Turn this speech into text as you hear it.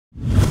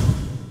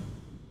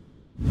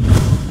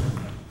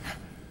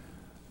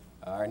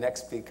Our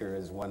next speaker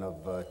is one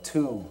of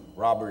two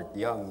Robert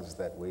Youngs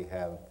that we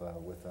have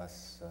with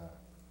us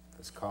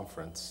this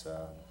conference.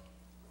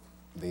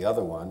 The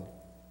other one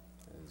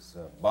is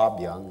Bob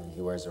Young, and he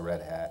wears a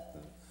red hat.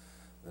 And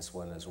this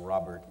one is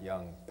Robert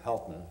Young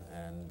Pelton,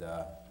 and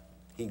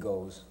he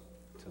goes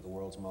to the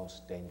world's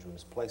most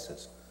dangerous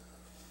places,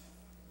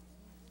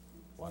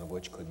 one of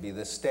which could be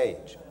this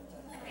stage.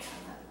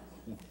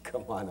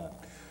 Come on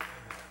up.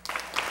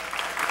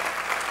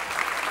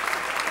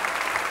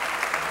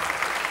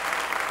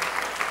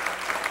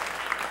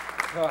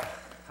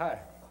 Hi,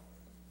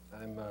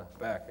 I'm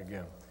back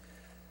again.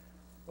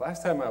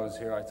 Last time I was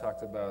here, I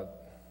talked about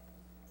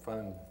fun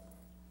and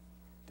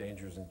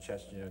dangers in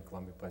Chechnya,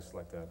 Colombia, places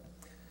like that.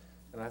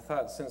 And I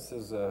thought, since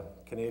there's a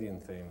Canadian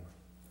theme,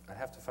 I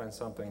have to find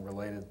something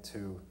related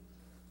to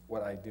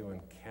what I do in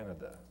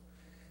Canada.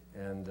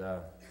 And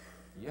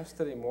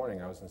yesterday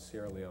morning, I was in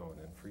Sierra Leone,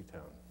 in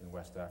Freetown, in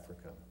West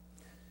Africa.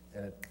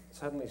 And it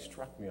suddenly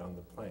struck me on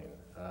the plane,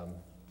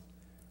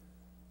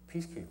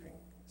 peacekeeping.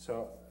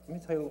 So let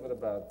me tell you a little bit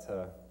about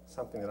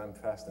something that I'm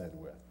fascinated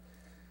with.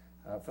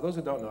 For those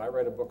who don't know, I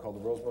write a book called The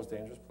World's Most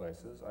Dangerous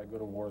Places. I go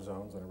to war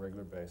zones on a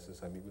regular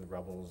basis. I meet with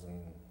rebels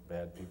and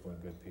bad people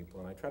and good people,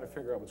 and I try to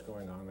figure out what's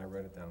going on, and I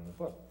write it down in the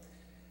book.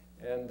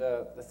 And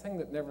the thing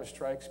that never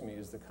strikes me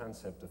is the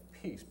concept of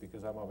peace,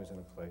 because I'm always in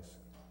a place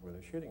where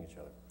they're shooting each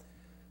other.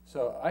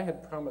 So I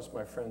had promised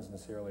my friends in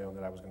Sierra Leone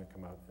that I was going to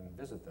come out and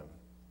visit them.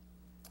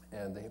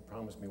 And they had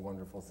promised me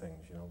wonderful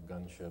things, you know,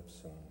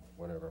 gunships and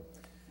whatever.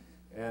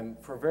 And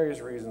for various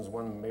reasons,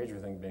 one major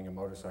thing being a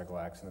motorcycle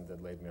accident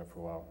that laid me up for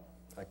a while,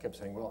 I kept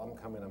saying, well, I'm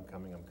coming. And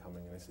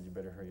they said, you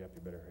better hurry up,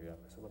 you better hurry up.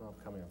 I said, well, no,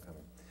 I'm coming.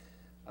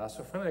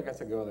 So finally I got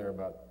to go there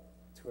about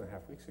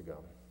 2.5 weeks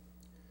ago.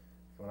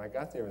 And when I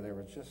got there, they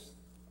were just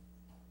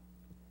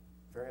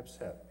very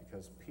upset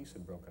because peace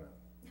had broken out.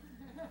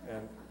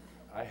 And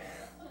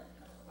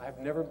I've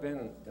never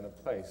been in a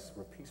place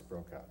where peace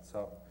broke out.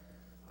 So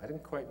I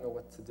didn't quite know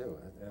what to do.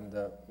 And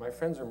my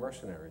friends are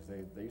mercenaries.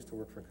 They used to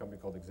work for a company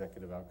called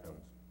Executive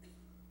Outcomes.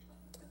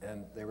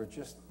 And they're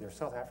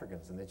South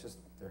Africans, and their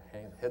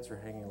heads are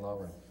hanging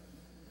low. And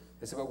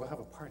they said, well, we'll have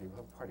a party.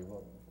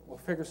 We'll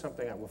figure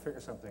something out.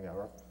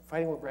 Or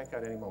fighting will break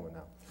out any moment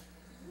now.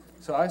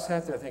 So I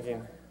sat there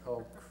thinking,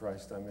 oh,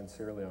 Christ, I'm in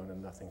Sierra Leone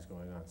and nothing's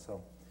going on.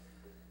 So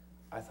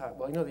I thought,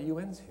 well, you know, the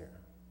UN's here.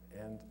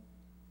 And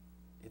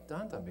it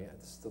dawned on me,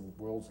 this is the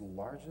world's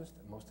largest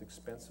and most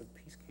expensive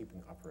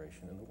peacekeeping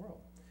operation in the world.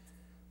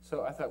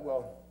 So I thought,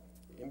 well,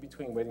 in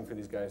between waiting for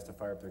these guys to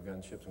fire up their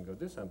gunships and go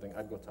do something,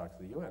 I'd go talk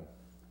to the UN.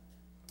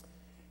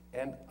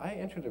 And I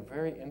entered a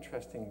very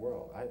interesting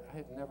world. I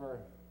had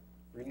never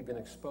really been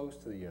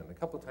exposed to the UN. A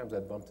couple of times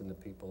I'd bumped into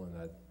people and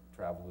I'd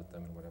traveled with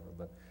them and whatever,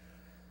 but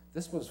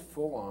this was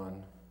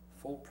full-on,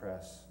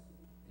 full-press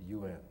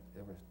UN.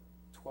 There were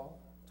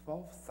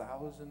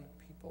 12,000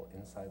 people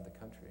inside the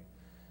country.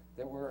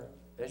 There were,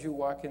 as you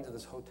walk into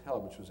this hotel,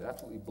 which was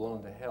absolutely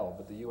blown to hell,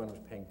 but the UN was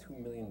paying $2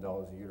 million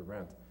a year to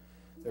rent,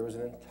 there was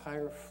an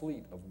entire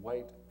fleet of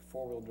white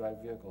four-wheel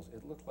drive vehicles.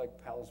 It looked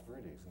like Palos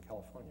Verdes in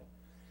California.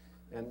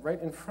 And right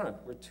in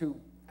front were two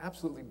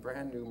absolutely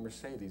brand new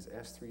Mercedes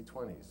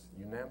S320s,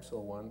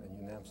 UNAMSL 1 and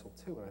UNAMSL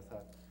 2. And I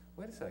thought,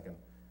 wait a second,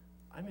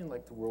 I'm in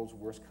like the world's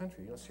worst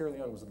country. You know, Sierra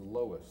Leone was the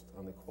lowest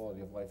on the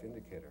quality of life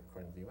indicator,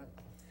 according to the UN.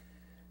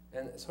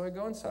 And so I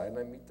go inside and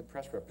I meet the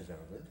press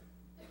representative.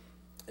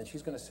 And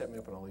she's going to set me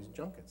up on all these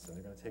junkets, and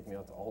they're going to take me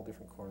out to all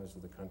different corners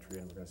of the country,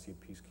 and we're going to see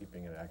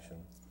peacekeeping in action.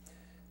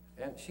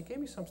 And she gave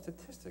me some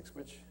statistics,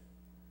 which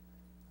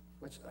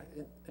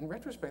in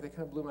retrospect, they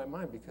kind of blew my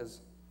mind,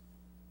 because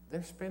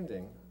they're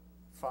spending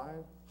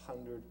 $500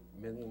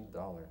 million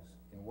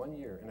in 1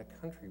 year in a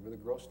country where the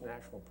gross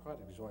national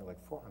product is only like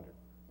 400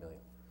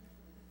 million.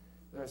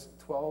 There's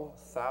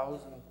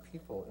 12,000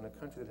 people in a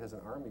country that has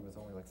an army with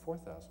only like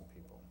 4,000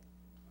 people.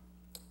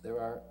 There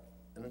are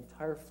an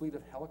entire fleet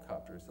of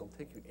helicopters. They'll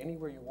take you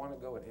anywhere you want to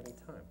go at any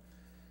time.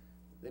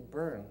 They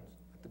burn,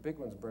 the big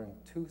ones burn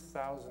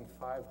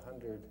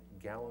 2,500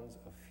 gallons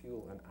of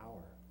fuel an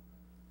hour.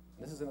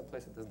 And this is in a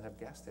place that doesn't have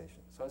gas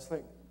stations. So it's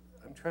like,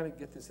 I'm trying to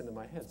get this into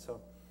my head. So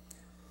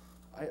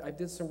I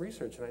did some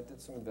research and I did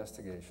some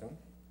investigation,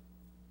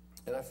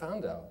 and I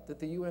found out that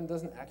the UN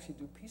doesn't actually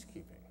do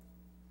peacekeeping.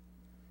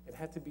 It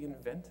had to be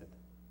invented.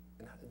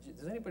 And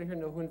does anybody here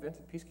know who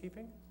invented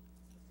peacekeeping?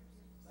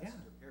 Yeah,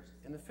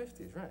 in the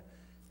 50s, right.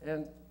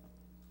 And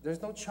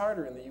there's no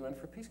charter in the UN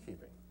for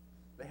peacekeeping.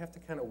 They have to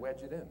kind of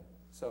wedge it in.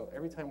 So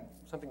every time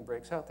something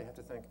breaks out, they have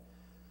to think,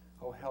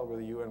 oh, hell, we're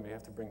the UN, we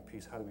have to bring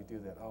peace. How do we do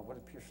that? Oh, what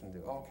did Pearson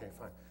do? Oh, okay,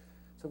 fine.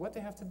 So what they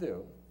have to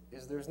do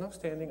is, there's no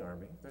standing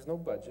army, there's no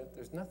budget,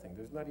 there's nothing.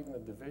 There's not even a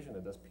division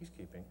that does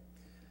peacekeeping.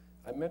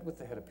 I met with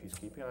the head of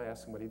peacekeeping, and I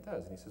asked him what he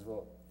does. And he says,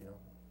 well, you know,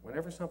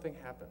 whenever something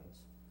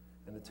happens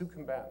and the two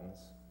combatants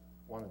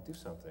want to do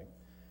something,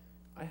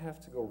 I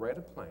have to go write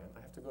a plan.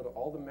 I have to go to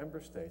all the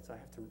member states. I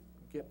have to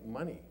get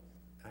money.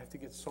 I have to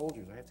get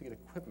soldiers. I have to get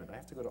equipment. I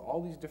have to go to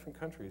all these different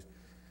countries,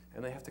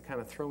 and they have to kind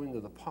of throw into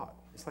the pot.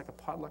 It's like a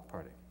potluck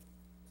party.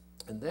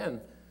 And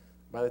then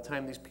by the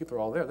time these people are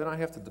all there, then I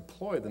have to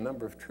deploy the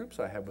number of troops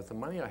I have with the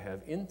money I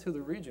have into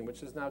the region, which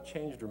has now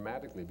changed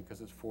dramatically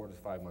because it's 4 to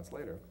 5 months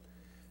later.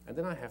 And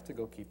then I have to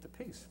go keep the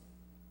peace.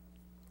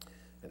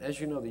 And as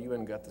you know, the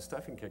UN got the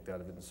stuffing kicked out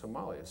of it in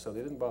Somalia, so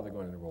they didn't bother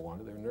going into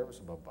Rwanda. They were nervous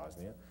about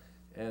Bosnia.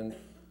 And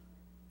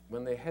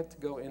when they had to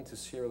go into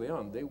Sierra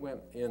Leone, they went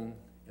in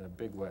a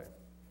big way.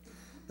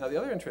 Now, the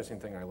other interesting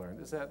thing I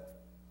learned is that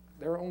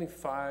there are only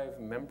 5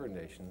 member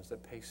nations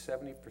that pay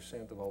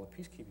 70% of all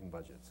the peacekeeping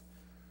budgets.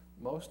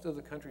 Most of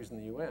the countries in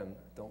the UN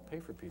don't pay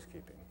for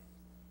peacekeeping.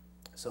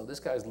 So this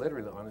guy's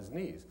literally on his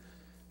knees.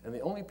 And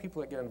the only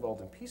people that get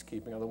involved in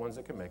peacekeeping are the ones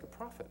that can make a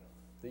profit.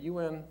 The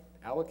UN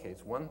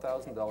allocates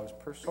 $1,000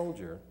 per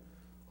soldier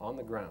on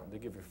the ground. They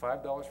give you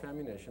 $5 for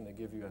ammunition. They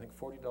give you, I think,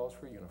 $40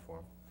 for a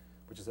uniform,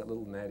 which is that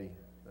little natty,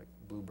 like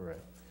blue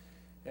beret.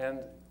 And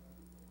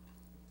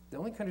the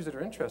only countries that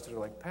are interested are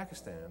like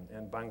Pakistan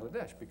and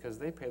Bangladesh because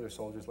they pay their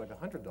soldiers like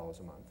 $100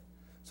 a month.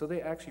 So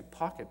they actually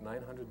pocket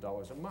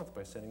 $900 a month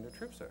by sending their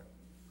troops there.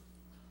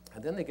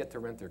 And then they get to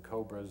rent their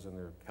Cobras and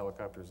their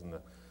helicopters and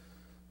the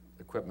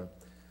equipment.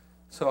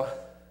 So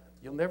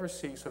you'll never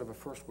see sort of a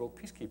first world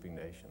peacekeeping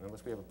nation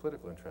unless we have a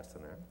political interest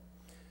in there.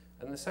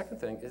 And the second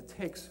thing, it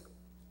takes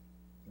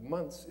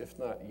months, if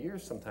not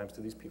years sometimes,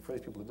 for these people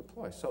to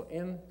deploy. So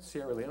in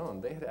Sierra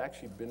Leone, they had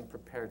actually been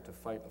prepared to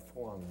fight a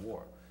full-on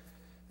war.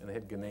 And they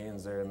had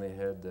Ghanaians there, and they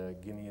had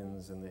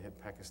Guineans, and they had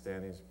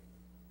Pakistanis,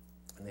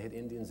 and they had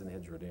Indians, and they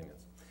had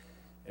Jordanians.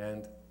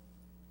 And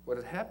what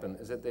had happened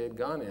is that they had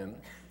gone in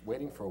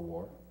waiting for a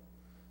war,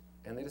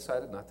 and they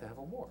decided not to have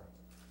a war.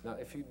 Now,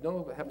 if you know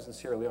what happens in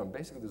Sierra Leone,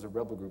 basically there's a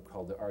rebel group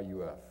called the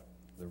RUF,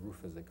 the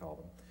RUF as they call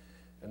them.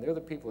 And they're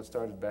the people that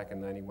started back in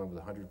 '91 with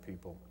 100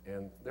 people.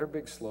 And their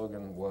big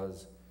slogan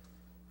was,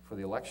 for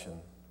the election,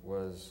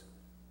 was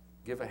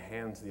give a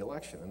hand to the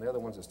election. And they're the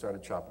ones that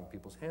started chopping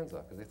people's hands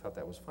off because they thought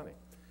that was funny.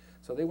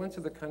 So they went to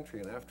the country,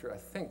 and after, I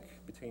think,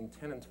 between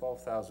 10 and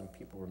 12,000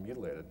 people were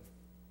mutilated,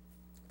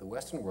 the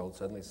Western world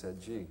suddenly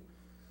said, gee,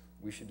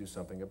 we should do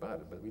something about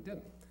it, but we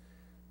didn't.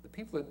 The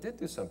people that did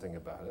do something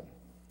about it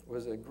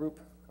was a group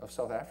of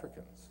South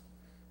Africans,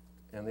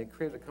 and they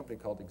created a company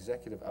called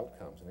Executive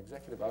Outcomes, and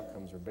Executive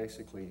Outcomes are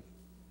basically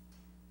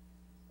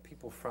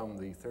people from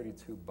the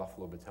 32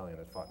 Buffalo Battalion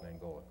that fought in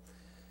Angola.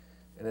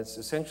 And it's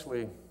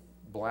essentially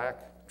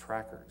black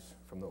trackers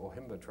from the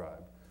Ohimba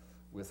tribe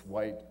with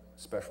white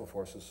special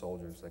forces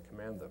soldiers that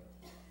command them.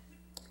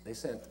 They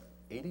sent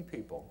 80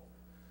 people,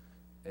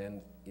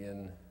 and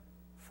in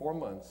 4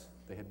 months,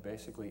 they had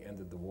basically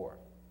ended the war.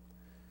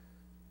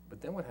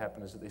 But then what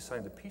happened is that they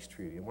signed a peace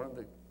treaty, and one of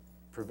the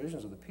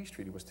provisions of the peace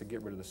treaty was to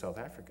get rid of the South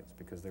Africans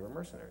because they were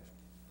mercenaries.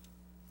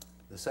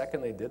 The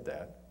second they did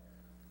that,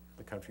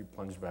 the country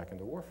plunged back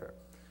into warfare.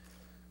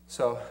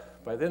 So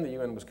by then the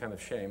UN was kind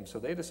of shamed, so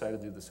they decided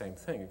to do the same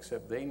thing,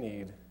 except they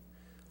need,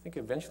 I think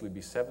eventually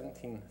be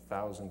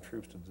 17,000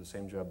 troops to do the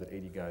same job that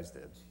 80 guys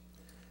did.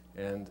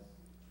 And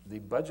the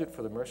budget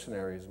for the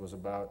mercenaries was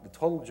about, the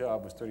total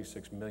job was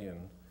 36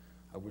 million,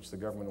 of which the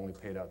government only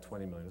paid out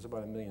 20 million. It was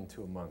about $1.2 million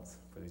a month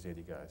for these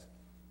 80 guys.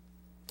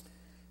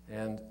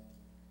 And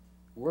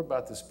we're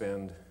about to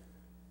spend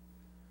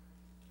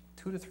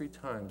 2 to 3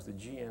 times the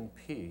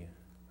GNP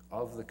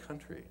of the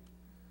country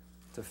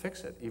to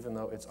fix it, even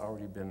though it's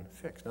already been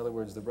fixed. In other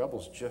words, the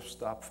rebels just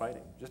stopped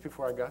fighting. Just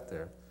before I got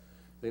there,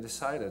 they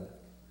decided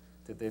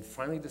that they'd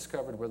finally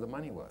discovered where the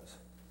money was.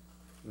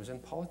 It was in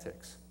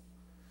politics.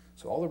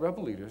 So all the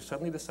rebel leaders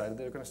suddenly decided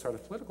they were going to start a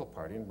political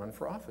party and run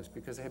for office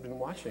because they had been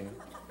watching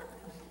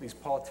these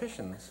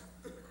politicians,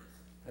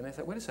 and they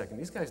thought, wait a second,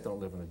 these guys don't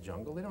live in the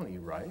jungle, they don't eat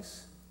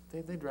rice,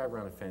 they drive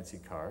around in fancy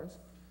cars,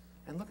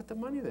 and look at the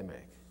money they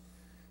make.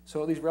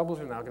 So these rebels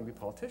are now going to be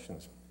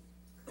politicians.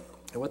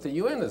 And what the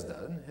UN has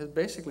done is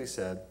basically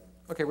said,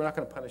 okay, we're not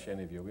going to punish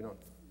any of you,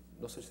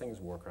 no such thing as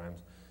war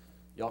crimes.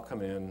 Y'all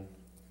come in,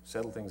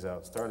 settle things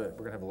out, we're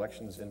going to have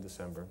elections in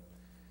December.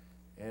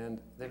 And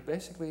they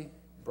basically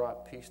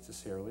brought peace to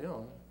Sierra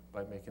Leone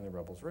by making the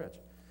rebels rich.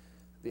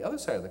 The other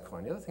side of the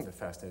coin, the other thing that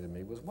fascinated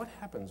me was what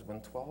happens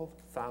when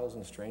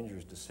 12,000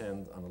 strangers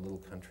descend on a little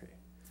country.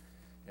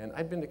 And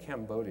I'd been to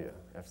Cambodia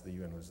after the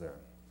UN was there,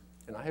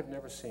 and I have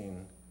never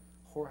seen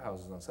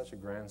whorehouses on such a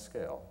grand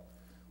scale,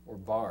 or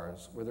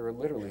bars, where there are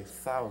literally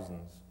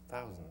thousands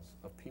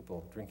of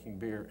people drinking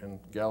beer, and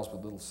gals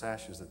with little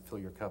sashes that fill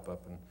your cup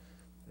up, and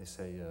they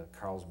say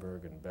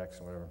Carlsberg and Beck's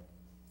and whatever.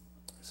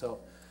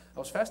 So I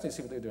was fascinated to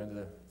see what they were doing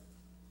to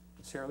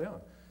Sierra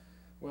Leone.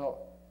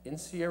 Well, in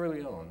Sierra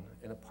Leone,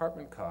 an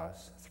apartment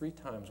costs 3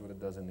 times what it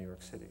does in New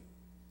York City.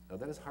 Now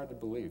that is hard to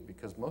believe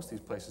because most of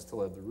these places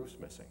still have the roofs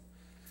missing.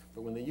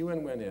 But when the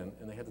UN went in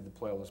and they had to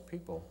deploy all those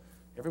people,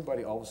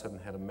 everybody all of a sudden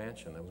had a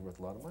mansion that was worth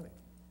a lot of money.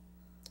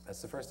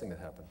 That's the first thing that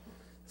happened.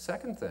 The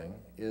second thing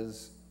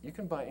is you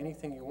can buy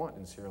anything you want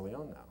in Sierra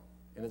Leone now,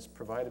 and it's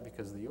provided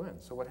because of the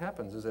UN. So what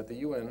happens is that the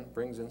UN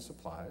brings in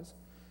supplies.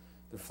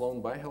 They're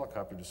flown by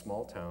helicopter to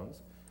small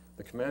towns.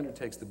 The commander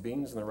takes the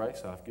beans and the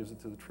rice off, gives it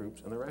to the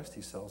troops, and the rest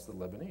he sells to the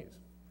Lebanese.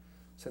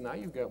 So now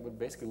you've got what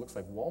basically looks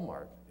like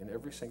Walmart in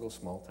every single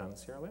small town in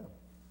Sierra Leone.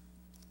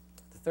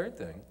 The third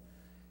thing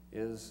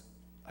is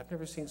I've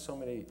never seen so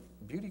many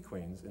beauty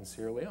queens in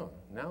Sierra Leone.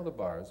 Now the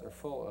bars are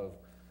full of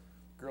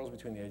girls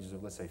between the ages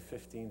of, let's say,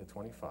 15 to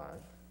 25,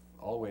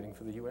 all waiting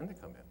for the UN to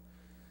come in.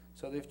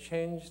 So they've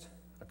changed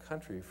a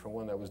country from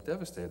one that was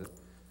devastated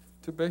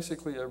to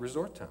basically a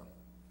resort town.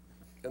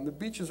 And the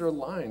beaches are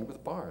lined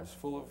with bars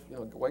full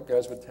of white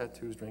guys with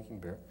tattoos drinking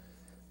beer.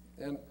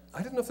 And I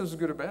didn't know if this was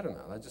good or bad or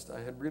not. I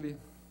had really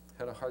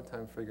had a hard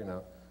time figuring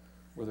out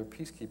whether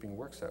peacekeeping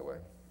works that way.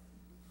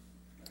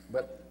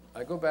 But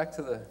I go back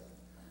to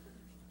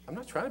I'm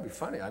not trying to be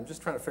funny, I'm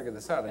just trying to figure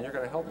this out, and you're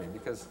going to help me,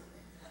 because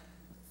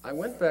I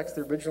went back to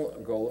the original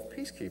goal of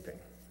peacekeeping,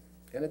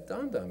 and it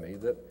dawned on me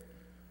that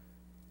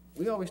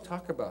we always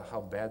talk about how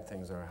bad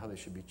things are, how they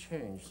should be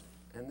changed,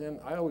 and then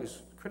I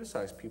always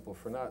criticize people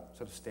for not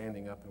sort of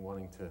standing up and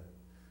wanting to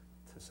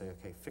say,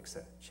 okay, fix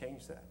that,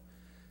 change that.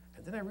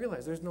 And then I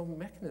realized there's no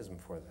mechanism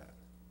for that.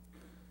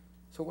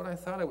 So what I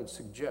thought I would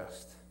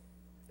suggest,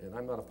 and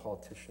I'm not a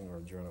politician or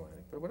a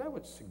journalist, but what I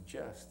would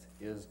suggest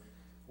is,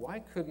 why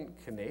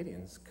couldn't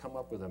Canadians come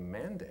up with a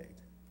mandate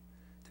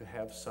to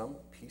have some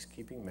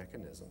peacekeeping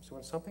mechanism so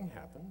when something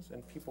happens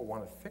and people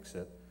want to fix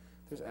it,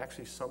 there's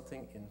actually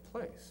something in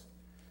place?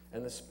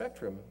 And the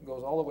spectrum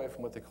goes all the way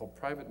from what they call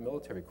private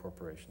military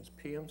corporations,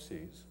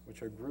 PMCs,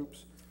 which are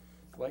groups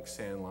like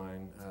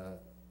Sandline,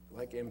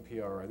 like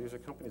MPRI. These are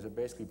companies that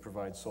basically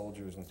provide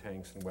soldiers and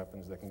tanks and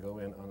weapons that can go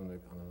in on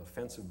an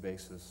offensive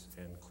basis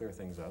and clear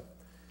things up,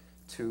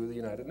 to the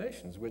United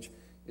Nations, which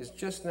is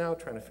just now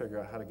trying to figure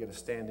out how to get a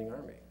standing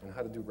army and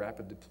how to do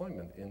rapid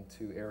deployment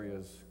into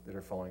areas that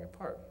are falling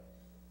apart.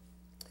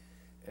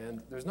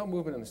 And there's no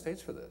movement in the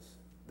States for this.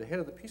 The head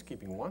of the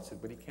peacekeeping wants it,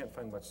 but he can't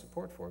find much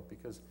support for it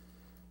because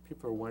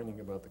people are whining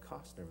about the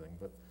cost and everything.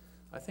 But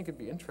I think it'd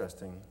be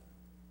interesting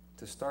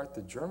to start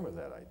the germ of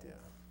that idea.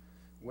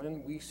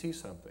 When we see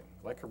something,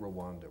 like a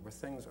Rwanda, where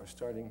things are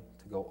starting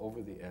to go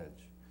over the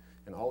edge,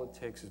 and all it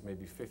takes is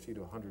maybe 50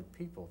 to 100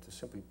 people to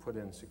simply put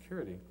in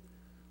security,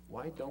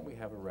 why don't we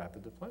have a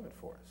rapid deployment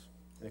force?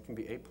 And it can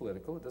be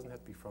apolitical, it doesn't have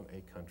to be from a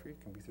country,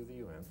 it can be through the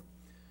UN.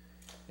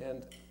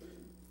 And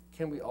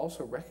can we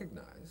also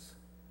recognize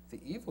the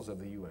evils of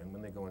the UN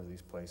when they go into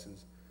these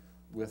places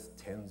with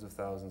tens of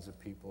thousands of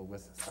people,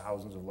 with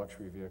thousands of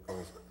luxury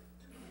vehicles,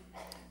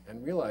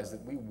 and realize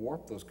that we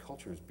warp those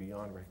cultures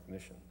beyond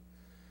recognition.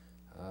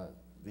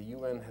 The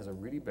UN has a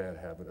really bad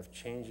habit of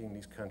changing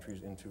these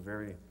countries into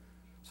very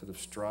sort of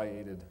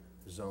striated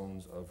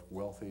zones of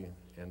wealthy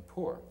and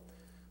poor.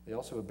 They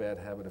also have a bad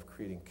habit of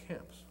creating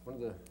camps. One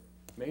of the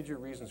major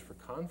reasons for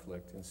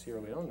conflict in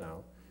Sierra Leone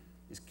now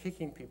is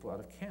kicking people out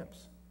of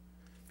camps,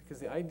 because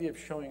the idea of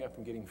showing up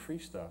and getting free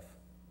stuff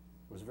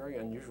was very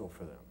unusual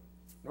for them.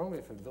 Normally,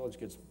 if a village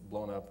gets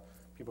blown up,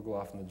 people go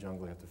off in the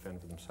jungle, they have to fend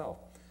for themselves.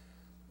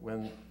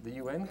 When the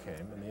UN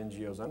came and the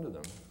NGOs under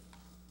them,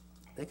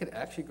 they could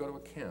actually go to a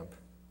camp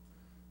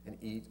and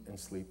eat and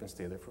sleep and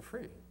stay there for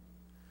free.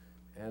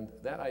 And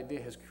that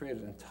idea has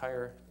created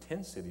entire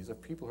tent cities of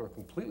people who are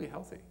completely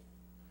healthy,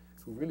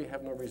 who really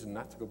have no reason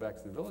not to go back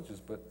to the villages,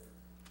 but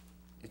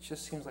it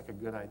just seems like a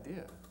good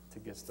idea to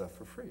get stuff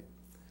for free.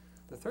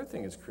 The third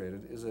thing it's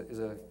created is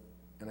an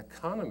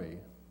economy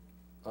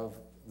of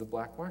the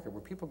black market,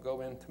 where people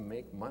go in to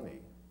make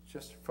money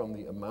just from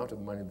the amount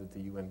of money that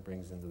the UN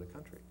brings into the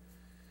country.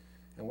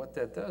 And what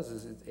that does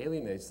is it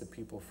alienates the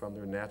people from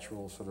their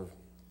natural sort of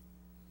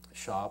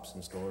shops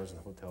and stores and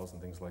hotels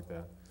and things like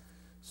that.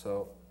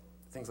 So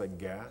things like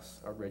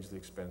gas, outrageously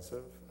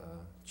expensive.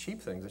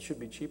 Cheap things that should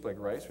be cheap, like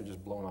rice, are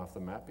just blown off the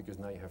map because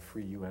now you have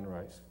free UN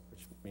rice,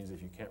 which means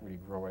that you can't really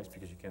grow rice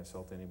because you can't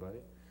sell it to anybody.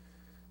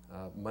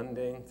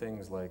 Mundane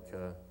things like,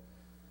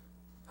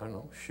 I don't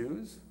know,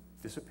 shoes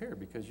disappear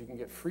because you can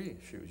get free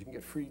shoes, you can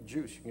get free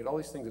juice, you can get all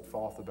these things that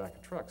fall off the back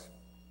of trucks.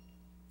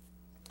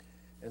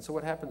 And so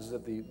what happens is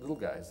that the little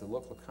guys, the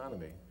local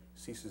economy,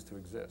 ceases to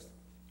exist.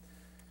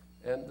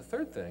 And the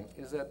third thing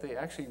is that they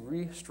actually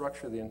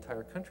restructure the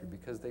entire country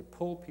because they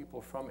pull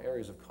people from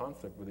areas of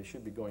conflict where they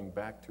should be going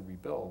back to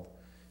rebuild.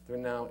 They're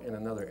now in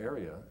another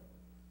area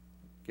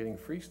getting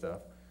free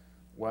stuff,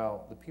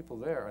 while the people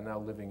there are now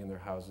living in their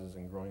houses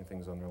and growing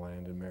things on their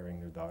land and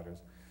marrying their daughters.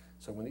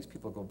 So when these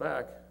people go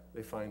back,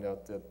 they find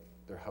out that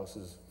their house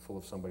is full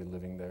of somebody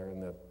living there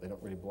and that they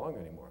don't really belong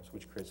anymore,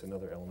 which creates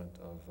another element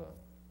of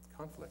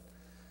conflict.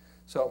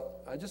 So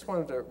I just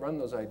wanted to run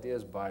those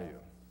ideas by you.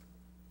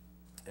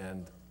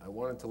 And I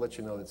wanted to let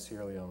you know that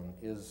Sierra Leone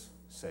is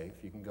safe.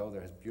 You can go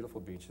there. It has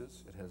beautiful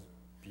beaches. It has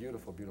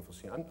beautiful, beautiful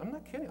scenery. I'm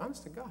not kidding,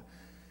 honest to God.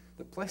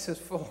 The place is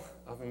full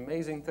of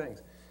amazing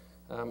things.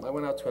 I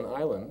went out to an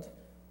island,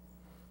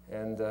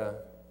 and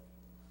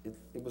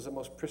it was the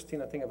most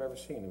pristine thing I've ever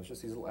seen. It was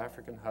just these little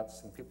African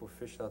huts, and people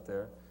fish out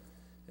there.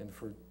 And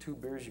for 2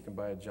 beers, you can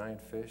buy a giant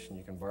fish, and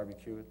you can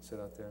barbecue it and sit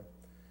out there.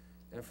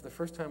 And for the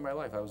first time in my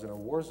life, I was in a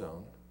war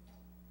zone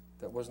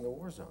that wasn't a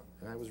war zone.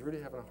 And I was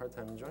really having a hard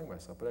time enjoying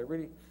myself. But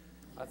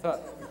I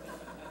thought,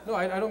 no,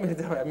 I don't mean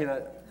to do it. I mean,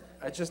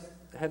 I just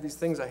had these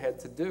things I had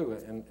to do,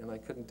 and I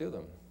couldn't do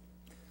them.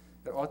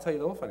 And I'll tell you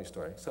a little funny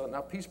story. So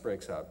now peace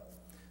breaks out.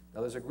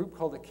 Now there's a group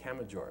called the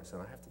Camajors,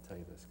 and I have to tell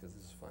you this because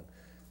this is fun.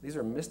 These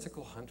are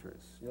mystical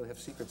hunters. You know, they have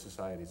secret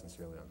societies in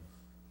Sierra Leone.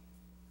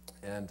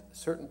 And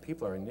certain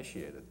people are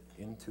initiated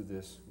into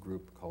this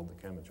group called the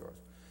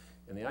Kamajors.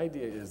 And the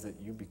idea is that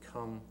you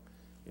become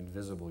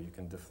invisible. You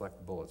can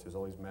deflect bullets. There's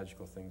all these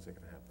magical things that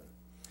can happen.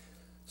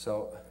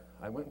 So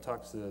I went and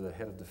talked to the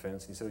head of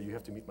defense. He said, oh, you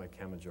have to meet my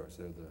Kamajors.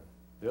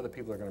 They're the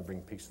people that are going to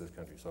bring peace to this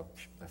country. So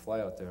I fly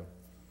out there.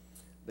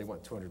 They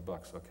want $200.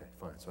 Okay,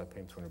 fine. So I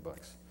pay them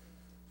 $200.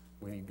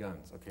 We need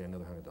guns. Okay,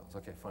 another $100.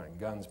 Okay, fine.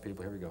 Guns,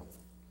 people, here we go.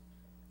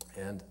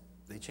 And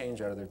they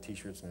change out of their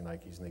T-shirts and their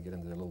Nikes, and they get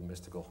into their little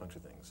mystical hunter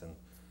things. And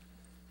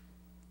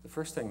the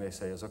first thing they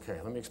say is, okay,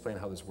 let me explain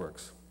how this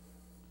works.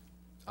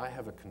 I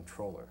have a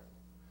controller.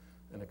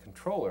 And a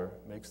controller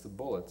makes the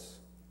bullets,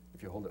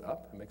 if you hold it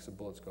up, it makes the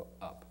bullets go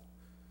up.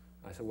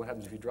 I said, what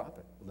happens if you drop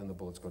it? Well, then the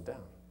bullets go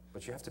down.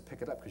 But you have to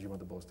pick it up because you want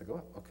the bullets to go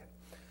up. Okay.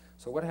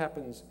 So what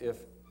happens if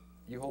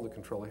you hold the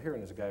controller here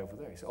and there's a guy over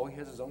there? He said, oh, he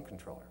has his own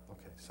controller.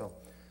 Okay, so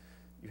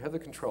you have the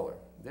controller.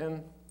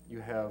 Then you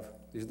have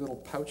these little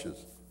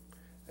pouches.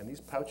 And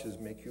these pouches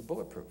make you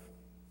bulletproof.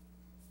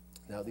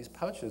 Now, these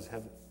pouches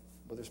have,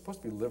 well, they're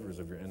supposed to be livers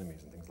of your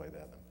enemies and things like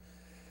that.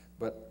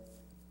 But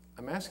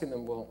I'm asking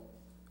them, well,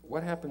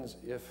 what happens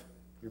if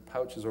your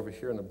pouch is over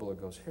here and the bullet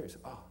goes here? He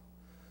said, oh,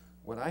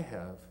 what I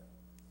have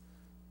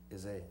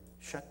is a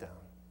shutdown.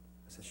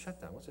 I said,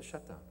 shutdown? What's a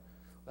shutdown?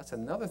 That's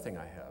another thing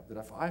I have, that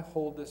if I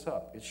hold this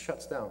up, it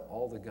shuts down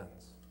all the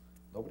guns.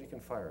 Nobody can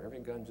fire. Every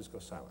gun just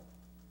goes silent.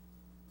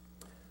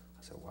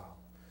 I said, wow.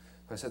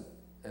 I said,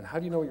 and how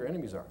do you know where your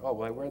enemies are? Oh,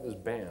 well, I wear this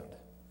band.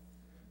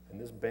 And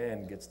this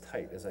band gets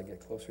tight as I get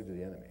closer to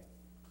the enemy.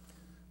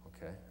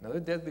 Okay? Now, they're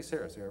deadly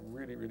serious. They're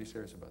really, really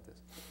serious about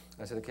this.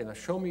 I said, okay, now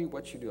show me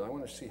what you do. I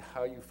want to see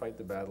how you fight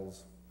the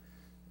battles.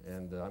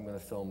 And I'm going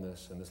to film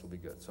this, and this will be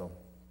good. So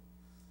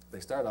they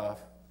start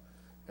off,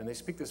 and they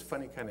speak this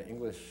funny kind of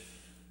English,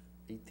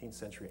 18th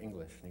century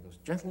English. And he goes,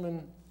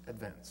 gentlemen,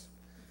 advance.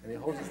 And he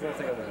holds this little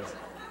thing up like this.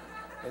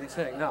 And he's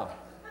saying, now,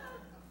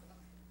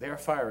 they are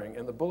firing,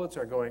 and the bullets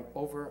are going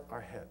over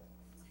our head.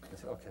 I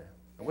said, okay.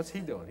 And what's he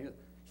doing?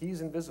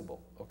 He's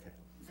invisible. Okay.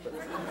 But,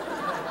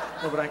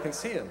 no, but I can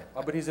see him.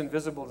 Oh, but he's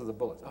invisible to the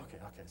bullets. Okay,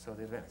 okay, so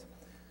they advance.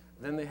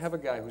 Then they have a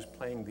guy who's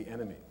playing the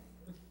enemy.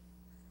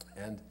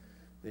 And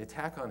they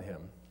attack on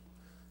him,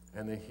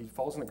 and he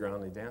falls on the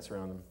ground, they dance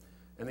around him,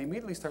 and they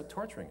immediately start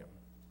torturing him.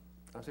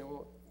 I'm saying,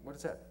 well, what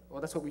is that?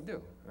 Well, that's what we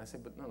do. And I say,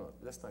 but no,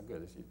 that's not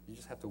good. You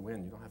just have to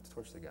win. You don't have to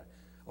torture the guy.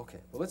 Okay,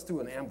 well, let's do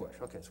an ambush.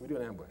 Okay, so we do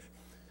an ambush.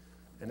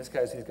 And this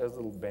guy's, he's got his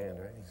little band,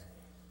 right? He's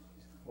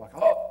walking,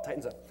 oh,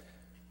 tightens up.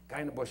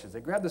 Guy in the bushes. They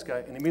grab this guy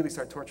and immediately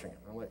start torturing him.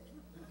 I'm like,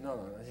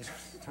 no.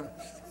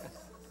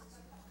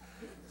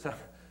 So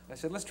I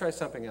said, let's try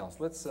something else.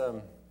 Let's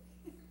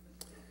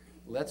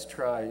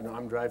try,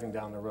 I'm driving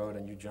down the road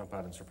and you jump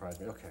out and surprise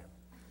me. Okay.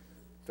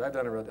 Drive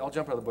down the road. I'll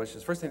jump out of the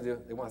bushes. First thing they do,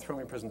 they want to throw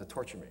me in prison to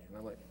torture me. And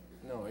I'm like,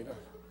 no, you don't.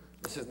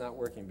 This is not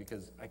working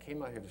because I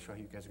came out here to show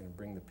you guys are going to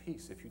bring the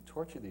peace. If you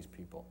torture these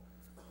people,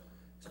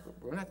 said,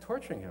 we're not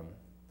torturing him.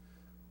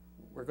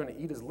 We're going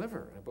to eat his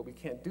liver, but we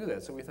can't do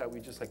that. So we thought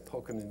we'd just like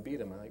poke him and beat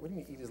him. I'm like, what do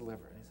you mean eat his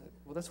liver? And he said,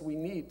 well, that's what we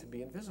need to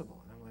be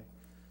invisible. And I'm like,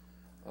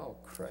 oh,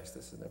 Christ,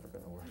 this is never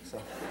going to work. So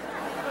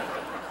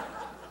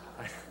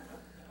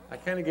I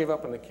kind of gave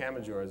up on the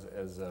Kamajors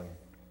as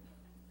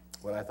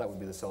what I thought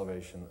would be the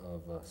salvation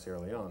of Sierra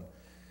Leone.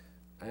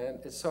 And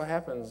it so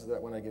happens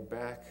that when I get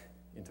back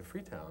into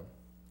Freetown,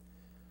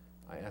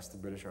 I asked the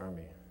British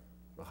Army,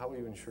 well, how will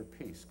you ensure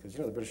peace? Because,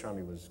 the British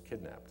Army was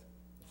kidnapped,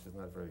 which is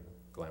not a very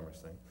glamorous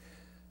thing.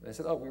 And they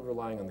said, oh, we're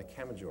relying on the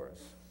Kamajors.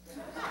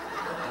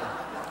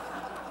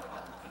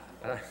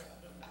 I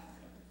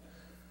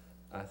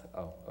thought,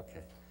 oh, okay.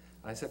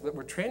 I said, but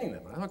we're training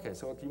them. Okay,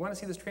 so you want to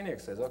see this training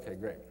exercise? Okay,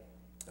 great.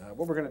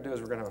 What we're going to do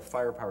is we're going to have a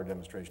firepower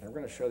demonstration. We're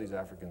going to show these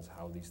Africans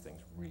how these things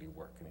really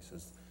work. And he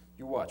says,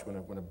 you watch.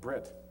 When a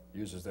Brit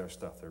uses their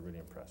stuff, they're really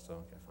impressed. So,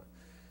 okay, fine.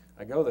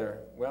 I go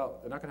there. Well,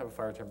 they're not going to have a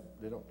fire.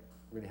 They don't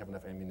really have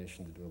enough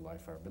ammunition to do a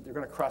live fire. But they're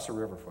going to cross a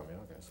river for me.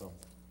 Okay, so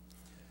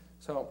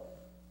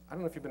I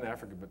don't know if you've been to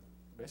Africa, but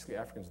basically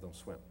Africans don't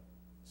swim.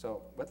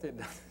 So what they've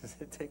done is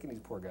they've taken these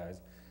poor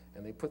guys,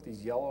 and they put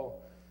these yellow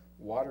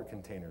water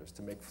containers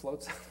to make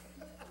floats.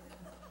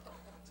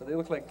 So they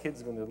look like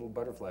kids with their little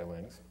butterfly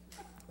wings,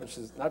 which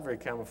is not very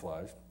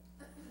camouflaged.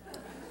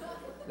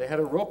 They had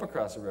a rope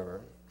across the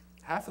river.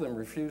 Half of them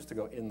refused to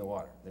go in the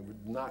water. They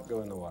would not go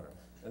in the water.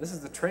 And this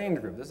is the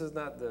trained group. This is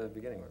not the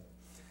beginning one.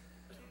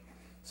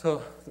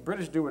 So the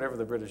British do whatever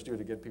the British do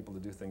to get people to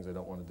do things they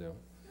don't want to do.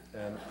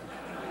 And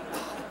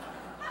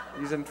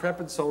these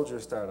intrepid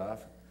soldiers start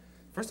off.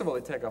 First of all,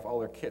 they take off all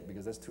their kit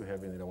because that's too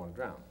heavy and they don't want to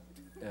drown.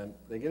 And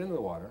they get into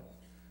the water.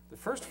 The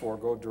first four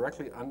go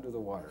directly under the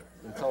water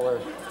until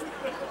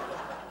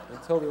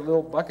their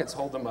little buckets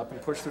hold them up and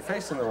push their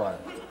face in the water.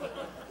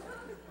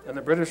 And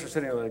the British are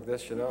sitting there like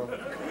this, And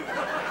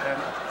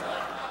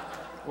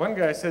one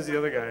guy says to the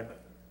other guy,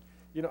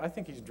 I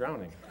think he's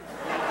drowning.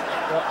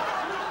 Well,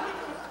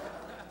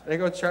 they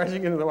go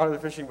charging into the water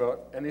of the fishing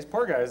boat, and these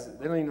poor guys,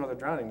 they don't even know they're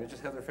drowning. They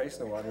just have their face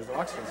in the water. There's no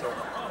oxygen. So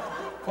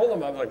pull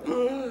them up, like,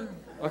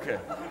 okay,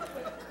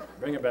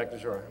 bring it back to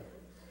shore.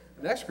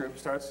 The next group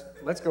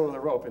lets go of the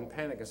rope in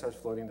panic and starts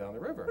floating down the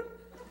river.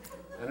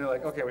 And they're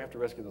like, okay, we have to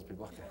rescue those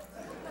people. Okay.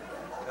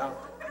 Now,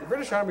 the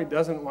British Army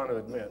doesn't want to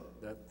admit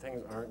that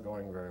things aren't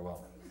going very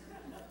well.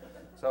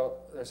 So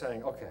they're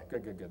saying, okay,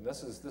 good.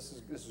 This is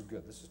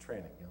good. This is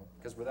training, you know,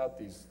 because without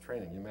these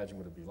training, you imagine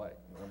what it'd be like.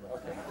 You know?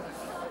 Okay.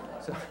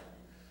 So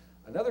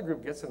another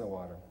group gets in the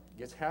water,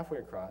 gets halfway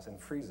across, and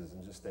freezes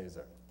and just stays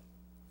there.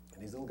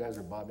 And these little guys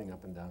are bobbing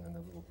up and down in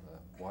their little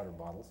water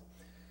bottles.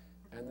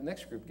 And the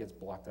next group gets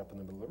blocked up in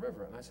the middle of the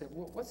river. And I say,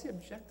 well, what's the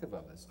objective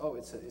of this? Oh,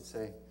 it's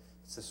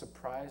a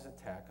surprise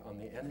attack on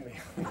the enemy.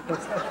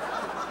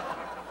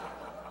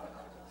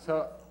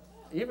 So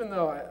even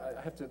though I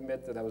have to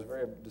admit that I was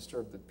very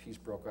disturbed that peace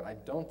broke out, I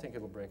don't think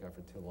it'll break out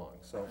for too long.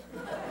 So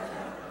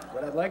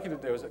what I'd like you to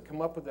do is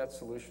come up with that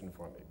solution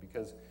for me,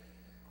 because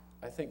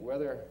I don't think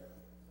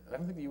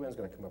the UN is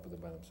going to come up with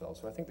it by themselves.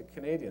 So I think the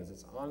Canadians,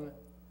 it's on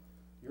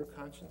your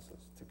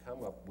consciences to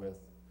come up with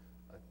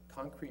a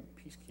concrete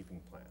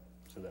peacekeeping plan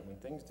so that when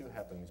things do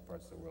happen in these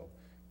parts of the world,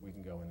 we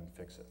can go in and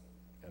fix it.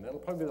 And that'll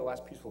probably be the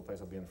last peaceful place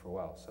I'll be in for a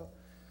while. So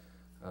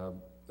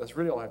that's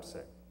really all I have to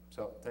say.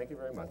 So thank you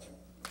very much.